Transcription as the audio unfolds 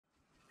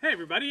Hey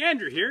everybody,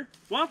 Andrew here.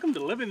 Welcome to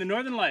Living the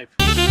Northern Life.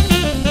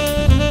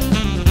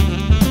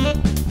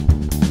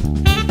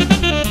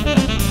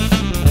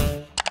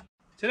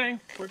 Today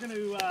we're going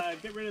to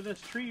get rid of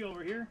this tree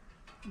over here,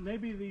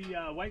 maybe the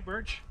white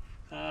birch.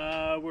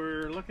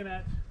 We're looking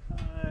at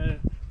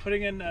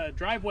putting in a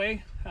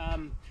driveway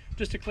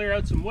just to clear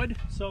out some wood.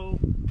 So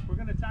we're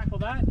going to tackle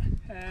that,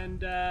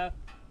 and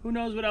who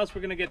knows what else we're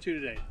going to get to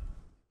today.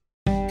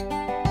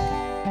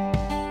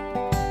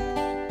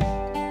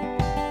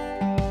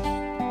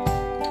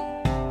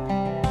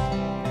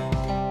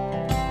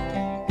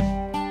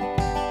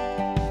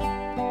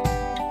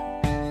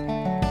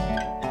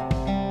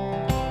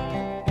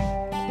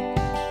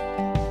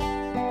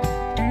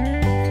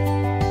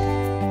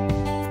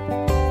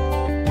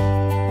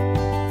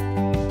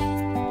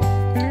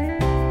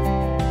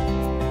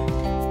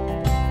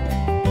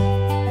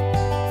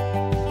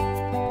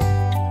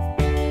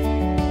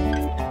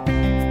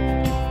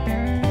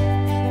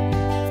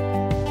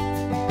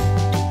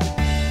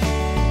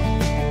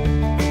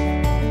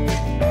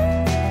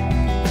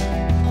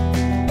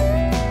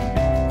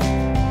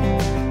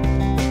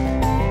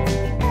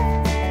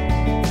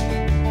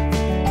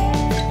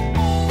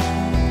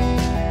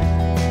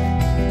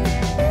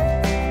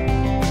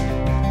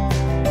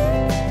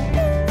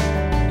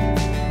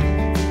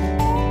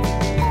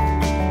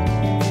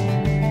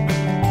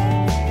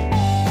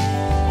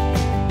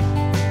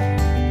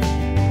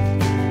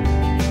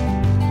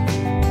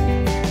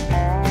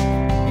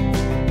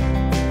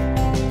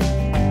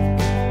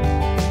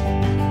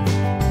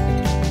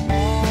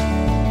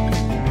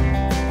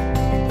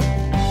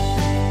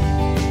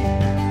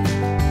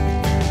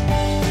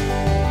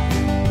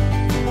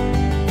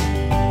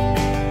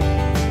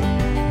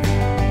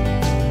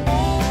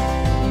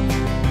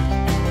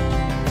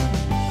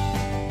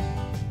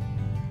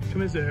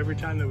 Is it every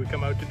time that we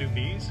come out to do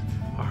bees,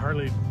 a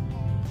Harley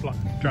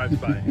drives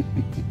by? I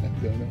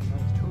don't know.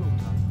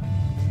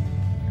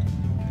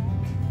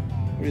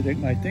 What do you think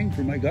my thing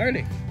for my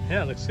garlic?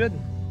 Yeah, it looks good.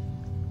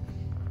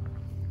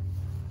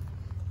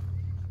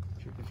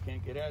 Chickens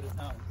can't get at it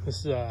now.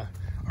 This is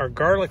our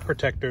garlic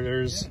protector.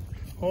 There's,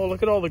 oh,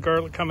 look at all the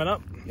garlic coming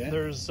up. Yeah.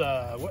 There's,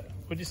 what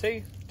would you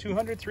say,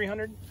 200,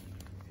 300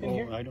 in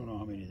here? I don't know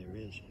how many there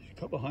is. A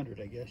couple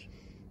hundred, I guess.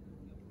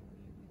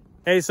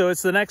 Hey, so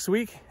it's the next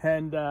week,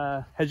 and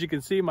as you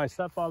can see, my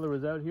stepfather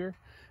was out here.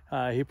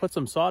 He put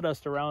some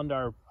sawdust around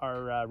our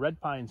red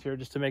pines here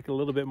just to make it a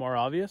little bit more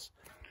obvious.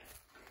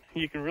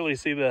 You can really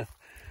see the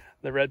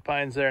red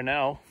pines there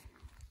now.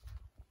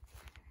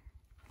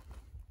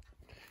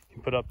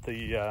 You put up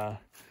the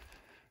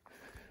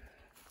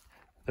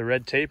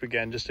red tape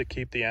again just to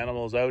keep the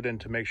animals out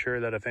and to make sure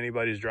that if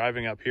anybody's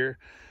driving up here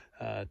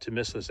to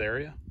miss this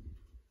area.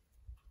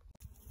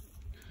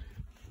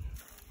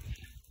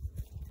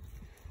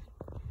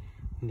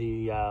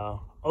 The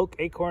oak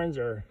acorns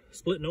are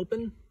splitting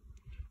open.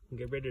 We'll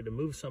get ready to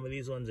move some of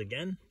these ones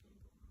again.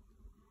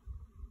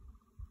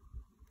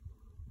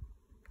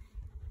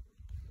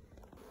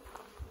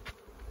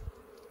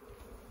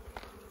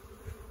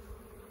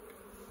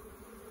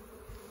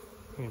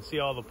 You can see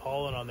all the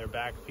pollen on their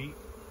back feet. You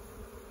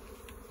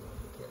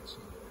can't see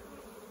that.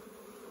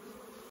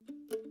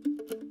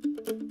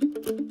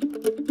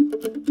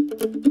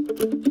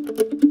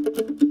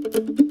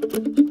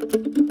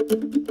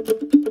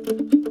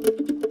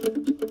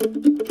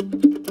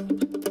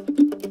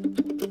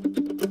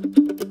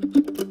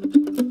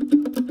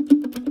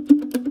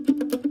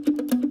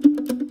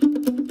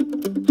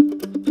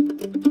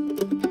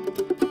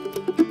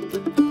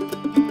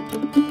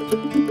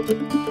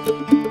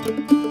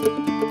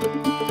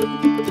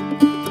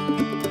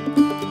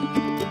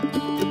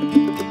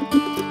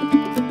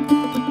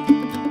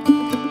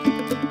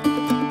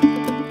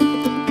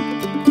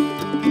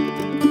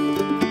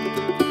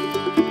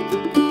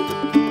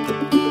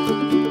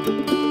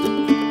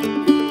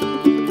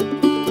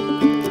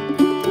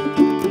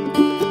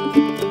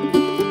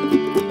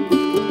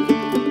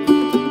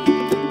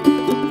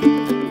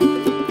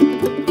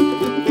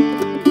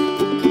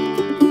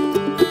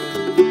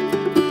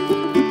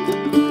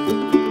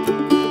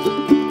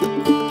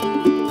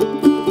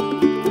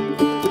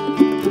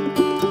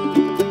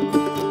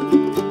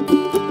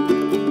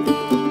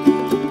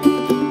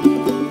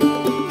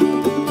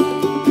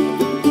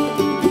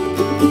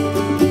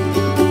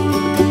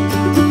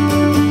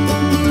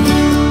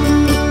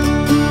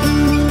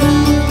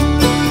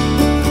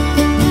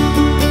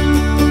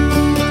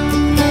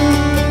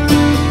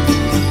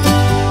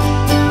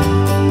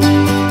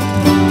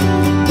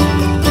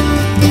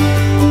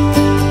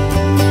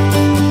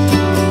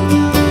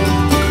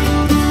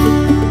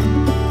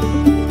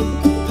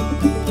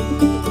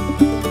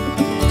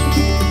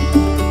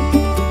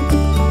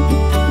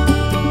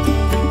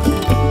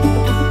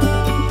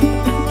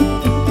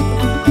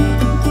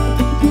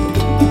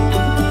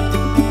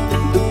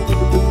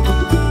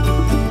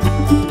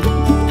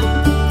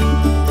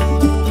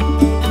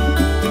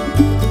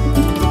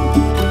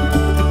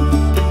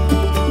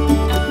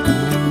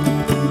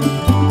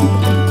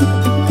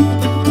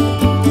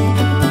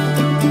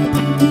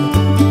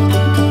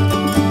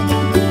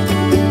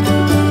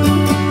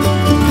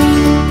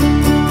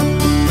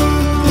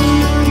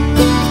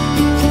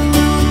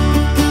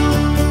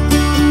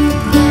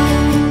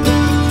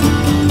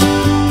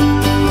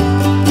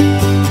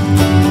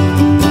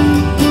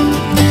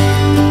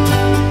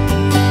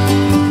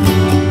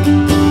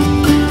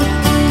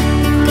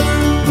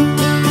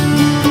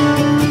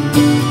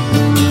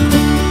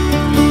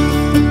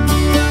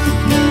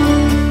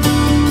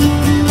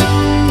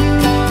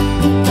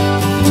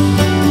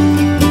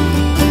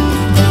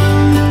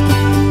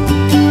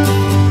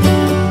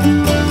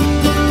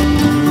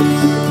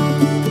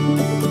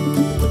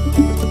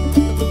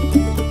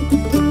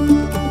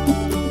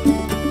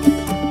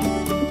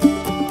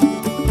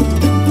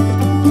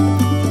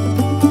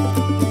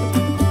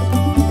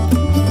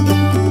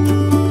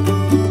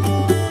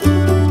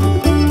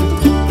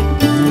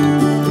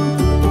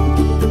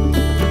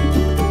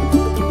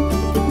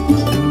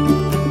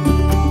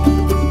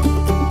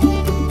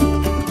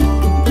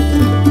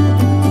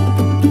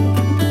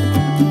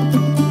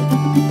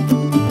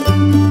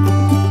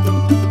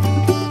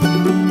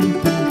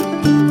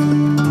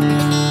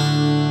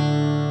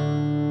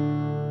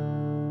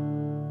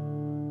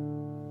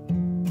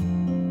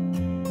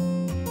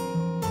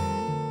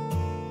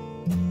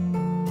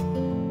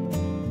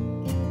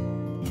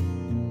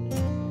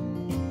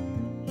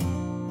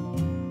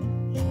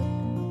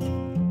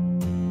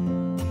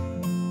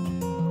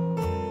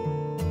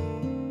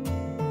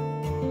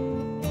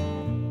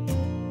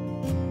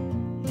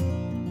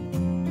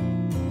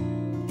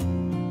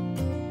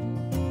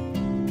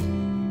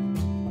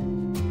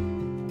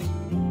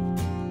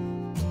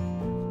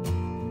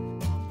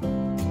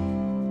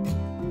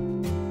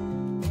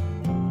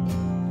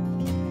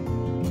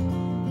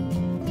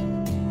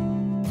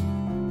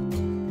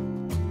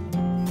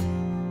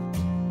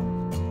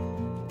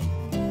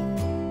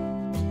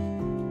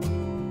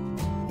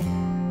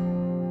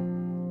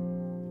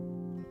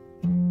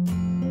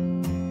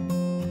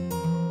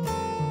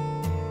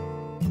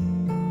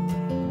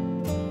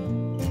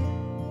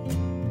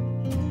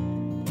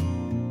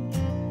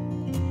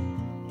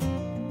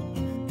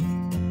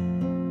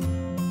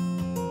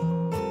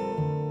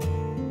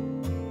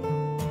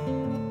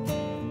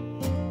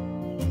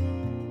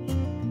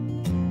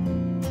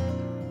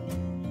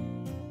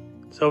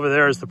 So over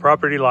there is the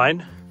property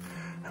line.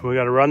 And we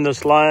got to run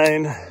this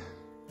line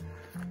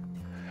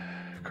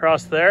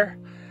across there.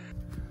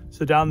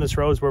 So down this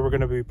row is where we're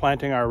going to be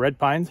planting our red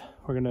pines.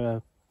 We're going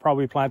to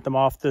probably plant them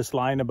off this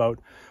line about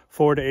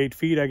 4 to 8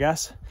 feet, I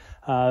guess.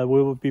 We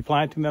will be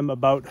planting them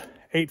about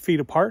 8 feet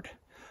apart,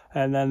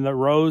 and then the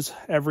rows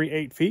every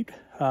 8 feet,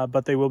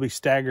 but they will be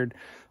staggered.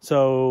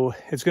 So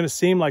it's going to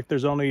seem like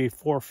there's only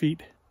 4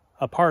 feet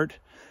apart,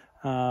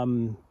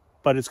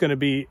 but it's going to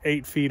be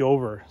 8 feet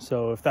over.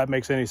 So if that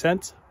makes any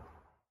sense.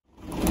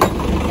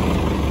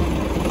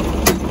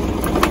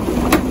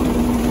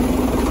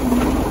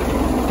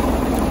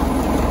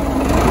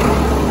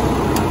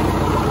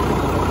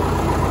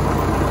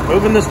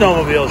 Moving the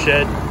snowmobile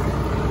shed.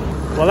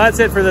 Well, that's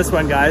it for this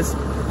one, guys.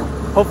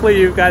 Hopefully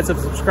you guys have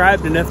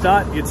subscribed, and if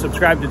not, you'd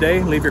subscribe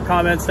today. Leave your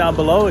comments down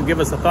below and give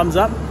us a thumbs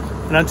up.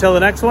 And until the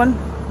next one,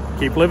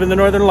 keep living the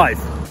Northern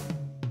Life.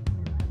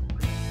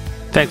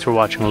 Thanks for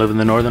watching Living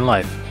the Northern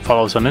Life.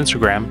 Follow us on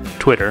Instagram,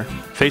 Twitter,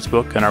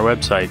 Facebook, and our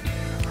website.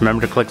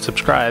 Remember to click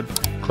subscribe,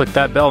 click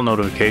that bell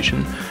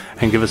notification,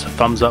 and give us a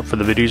thumbs up for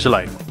the videos you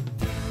like.